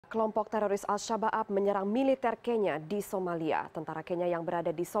Kelompok Teroris Al Shabaab menyerang militer Kenya di Somalia. Tentara Kenya yang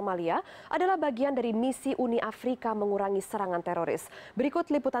berada di Somalia adalah bagian dari misi Uni Afrika mengurangi serangan teroris.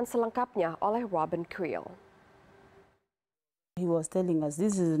 Berikut liputan selengkapnya oleh Robin Creel. He was telling us,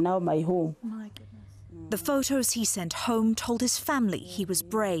 "This is now my home." My goodness. The photos he sent home told his family he was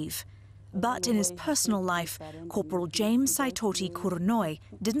brave. But in his personal life, Corporal James Saitoti Kurunoi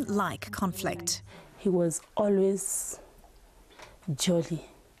didn't like conflict. He was always jolly.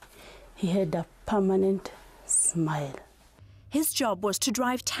 He had a permanent smile. His job was to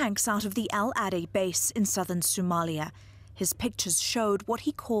drive tanks out of the Al-Ade base in southern Somalia. His pictures showed what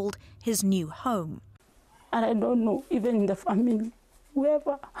he called his new home. And I don't know, even in the family,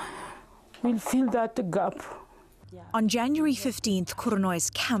 whoever will fill that gap. On January 15th,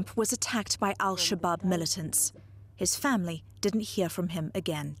 Kurunoi's camp was attacked by Al Shabaab militants. His family didn't hear from him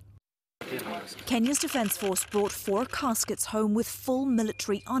again. Kenya's Defence Force brought 4 caskets home with full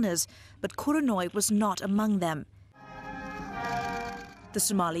military honours, but Kurunoi was not among them. The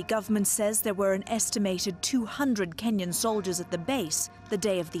Somali government says there were an estimated 200 Kenyan soldiers at the base the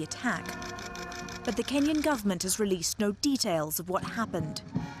day of the attack. But the Kenyan government has released no details of what happened.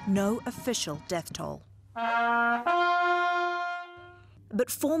 No official death toll. But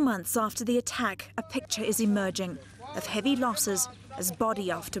 4 months after the attack, a picture is emerging of heavy losses as body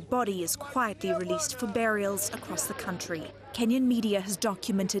after body is quietly released for burials across the country. Kenyan media has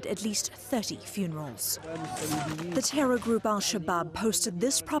documented at least 30 funerals. The terror group Al Shabaab posted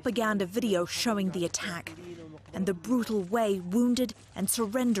this propaganda video showing the attack and the brutal way wounded and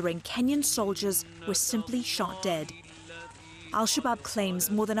surrendering Kenyan soldiers were simply shot dead. Al Shabaab claims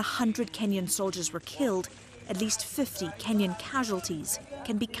more than 100 Kenyan soldiers were killed. At least 50 Kenyan casualties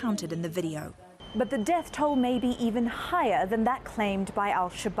can be counted in the video. But the death toll may be even higher than that claimed by Al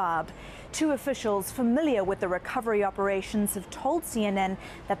Shabaab. 2 officials familiar with the recovery operations have told CNN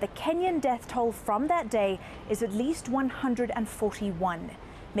that the Kenyan death toll from that day is at least 141,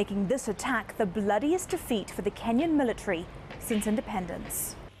 making this attack the bloodiest defeat for the Kenyan military since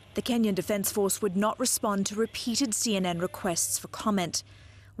independence. The Kenyan Defence Force would not respond to repeated CNN requests for comment.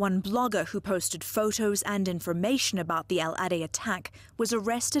 One blogger who posted photos and information about the Al-Ade attack was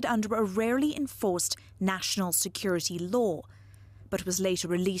arrested under a rarely enforced national security law, but was later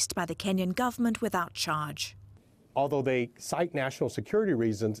released by the Kenyan government without charge. Although they cite national security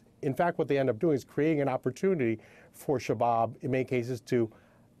reasons, in fact what they end up doing is creating an opportunity for Shabaab, in many cases, to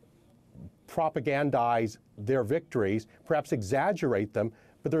propagandize their victories, perhaps exaggerate them,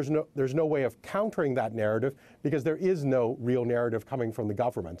 but there's no way of countering that narrative because there is no real narrative coming from the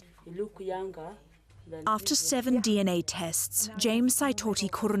government. After 7 DNA tests, James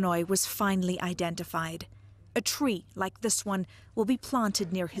Saitoti Kurunoi was finally identified. A tree like this one will be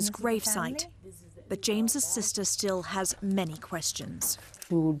planted near his gravesite, but James's sister still has many questions.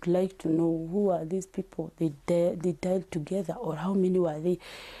 We would like to know who are these people, they died together, or how many were they?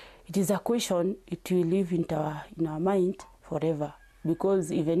 It is a question, it will live in our mind forever.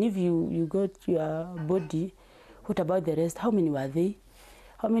 Because even if you got your body, what about the rest? How many were they?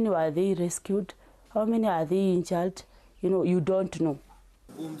 How many were they rescued? How many are they injured? You don't know.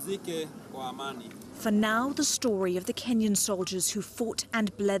 For now, the story of the Kenyan soldiers who fought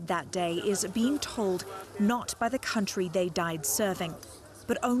and bled that day is being told not by the country they died serving,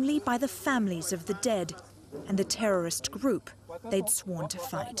 but only by the families of the dead and the terrorist group they'd sworn to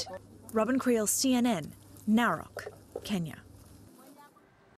fight. Robin Creel, CNN, Narok, Kenya.